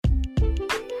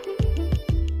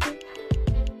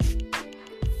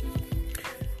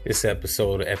This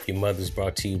episode of F Your Mother's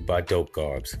brought to you by Dope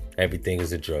Garbs. Everything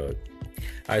is a drug.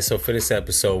 All right, so for this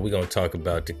episode, we're going to talk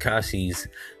about Tekashi's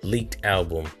leaked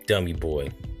album, Dummy Boy,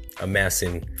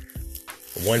 amassing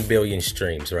 1 billion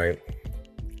streams, right?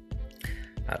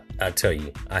 I tell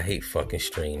you, I hate fucking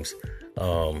streams.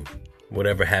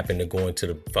 Whatever happened to going to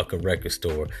the fucking record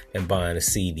store and buying a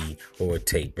CD or a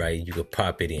tape, right? You could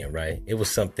pop it in, right? It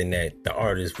was something that the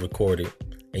artist recorded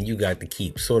and you got to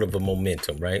keep, sort of a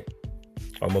momentum, right?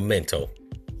 Or memento.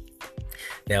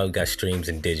 Now you got streams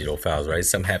and digital files, right?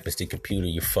 Something happens to your computer,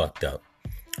 you're fucked up,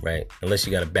 right? Unless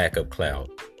you got a backup cloud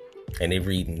and they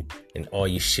reading and all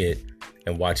your shit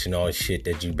and watching all the shit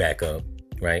that you back up,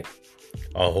 right?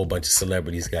 A whole bunch of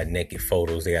celebrities got naked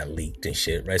photos, they got leaked and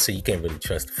shit, right? So you can't really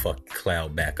trust the fucking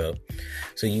cloud backup.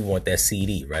 So you want that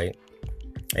CD, right?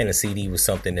 And a CD was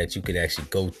something that you could actually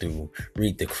go through,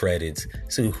 read the credits,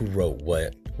 see who wrote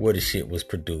what, where the shit was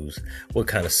produced, what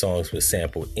kind of songs were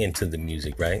sampled into the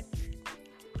music, right?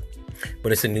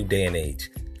 But it's a new day and age.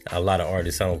 A lot of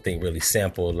artists, I don't think, really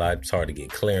sample a lot. It's hard to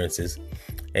get clearances.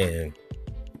 And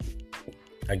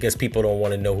I guess people don't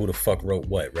want to know who the fuck wrote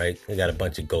what, right? They got a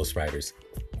bunch of ghostwriters.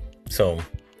 So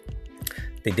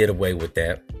they did away with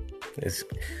that.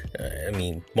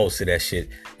 Most of that shit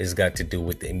has got to do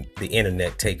with the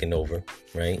internet taking over,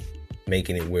 right?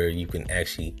 Making it where you can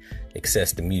actually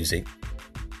access the music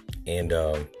and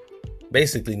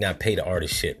basically not pay the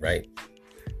artist shit, right?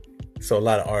 So a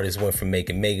lot of artists went from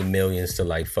making mega millions to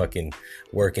like fucking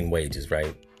working wages,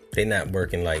 right? They not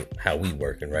working like how we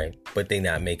working, right? But they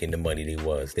not making the money they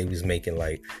was. They was making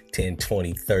like 10,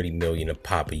 20, 30 million a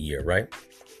pop a year, right?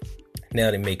 Now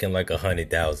they're making like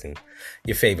 100,000.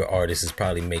 Your favorite artist is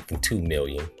probably making 2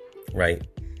 million, right?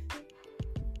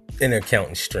 And they're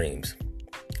counting streams.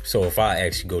 So if I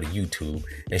actually go to YouTube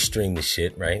and stream the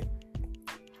shit, right?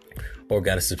 Or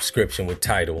got a subscription with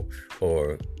Tidal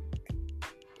or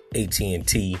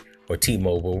AT&T or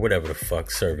T-Mobile, whatever the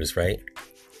fuck service, right?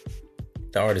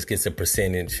 The artist gets a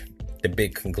percentage. The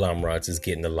big conglomerates is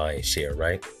getting the lion's share,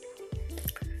 right?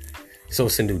 So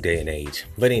it's a new day and age.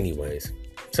 But anyways,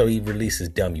 so he releases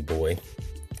Dummy Boy.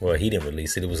 Well, he didn't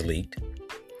release it. It was leaked.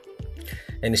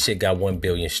 And the shit got 1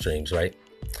 billion streams, right?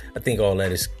 I think all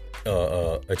that is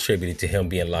attributed to him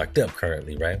being locked up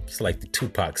currently, right? It's like the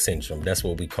Tupac syndrome. That's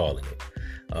what we calling it.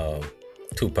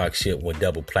 Tupac shit went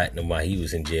double platinum while he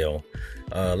was in jail.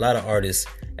 A lot of artists,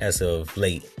 as of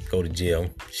late, go to jail.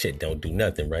 Shit don't do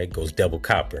nothing, right? Goes double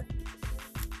copper.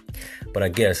 But I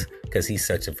guess because he's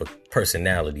such of a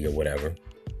personality or whatever,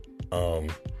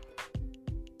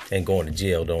 and going to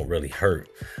jail don't really hurt.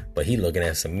 But he looking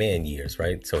at some man years,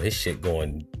 right? So his shit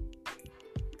going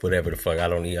whatever the fuck. I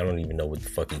don't even know what the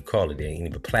fuck you call it. It ain't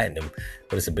even platinum,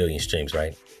 but it's 1 billion streams,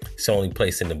 right? It's the only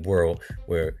place in the world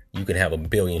where you can have 1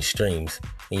 billion streams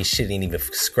and your shit ain't even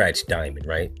scratch diamond,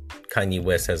 right? Kanye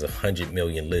West has 100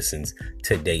 million listens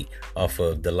to date off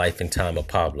of The Life and Time of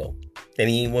Pablo, and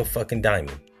he ain't one fucking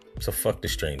diamond. So fuck the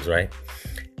streams, right?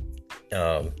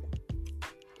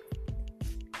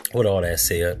 With all that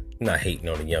said, I'm not hating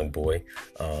on the young boy.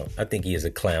 I think he is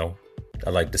a clown. I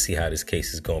like to see how this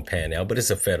case is going to pan out, but it's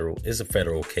a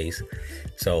federal case.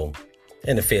 So,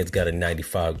 and the Fed's got a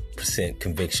 95%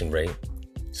 conviction rate.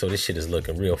 So this shit is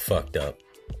looking real fucked up.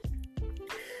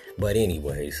 But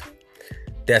anyways,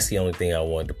 that's the only thing I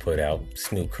wanted to put out.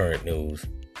 It's new current news.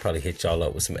 Probably hit y'all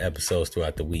up with some episodes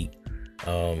throughout the week.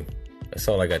 That's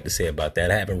all I got to say about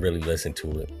that. I haven't really listened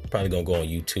to it. Probably gonna go on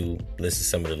YouTube, listen to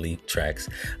some of the leaked tracks.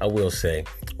 I will say,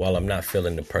 while I'm not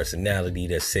feeling the personality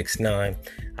that's 6ix9ine,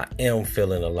 I am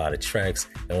feeling a lot of tracks.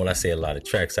 And when I say a lot of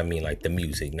tracks, I mean like the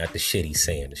music, not the shit he's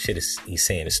saying. The shit he's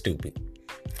saying is stupid.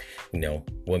 You know,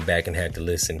 went back and had to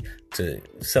listen to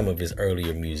some of his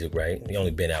earlier music, right? He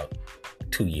only been out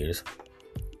 2 years.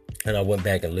 And I went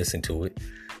back and listened to it.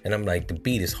 And I'm like, the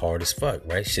beat is hard as fuck,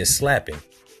 right? Shit slapping.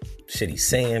 Shit he's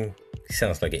saying, he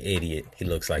sounds like an idiot. He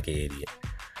looks like an idiot.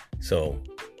 So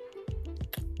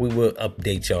we will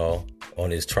update y'all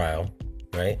on his trial,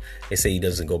 right? They say he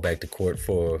doesn't go back to court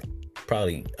for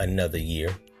probably another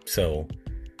year. So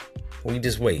we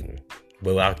just waiting.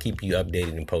 But I'll keep you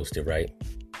updated and posted, right?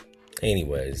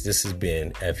 Anyways, this has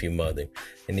been F Your Mother.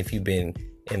 And if you've been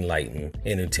enlightened,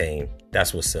 entertained,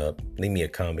 that's what's up. Leave me a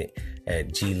comment at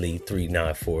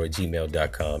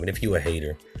glee394@gmail.com. And if you a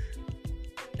hater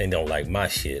and don't like my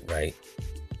shit, right?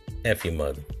 F your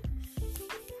mother.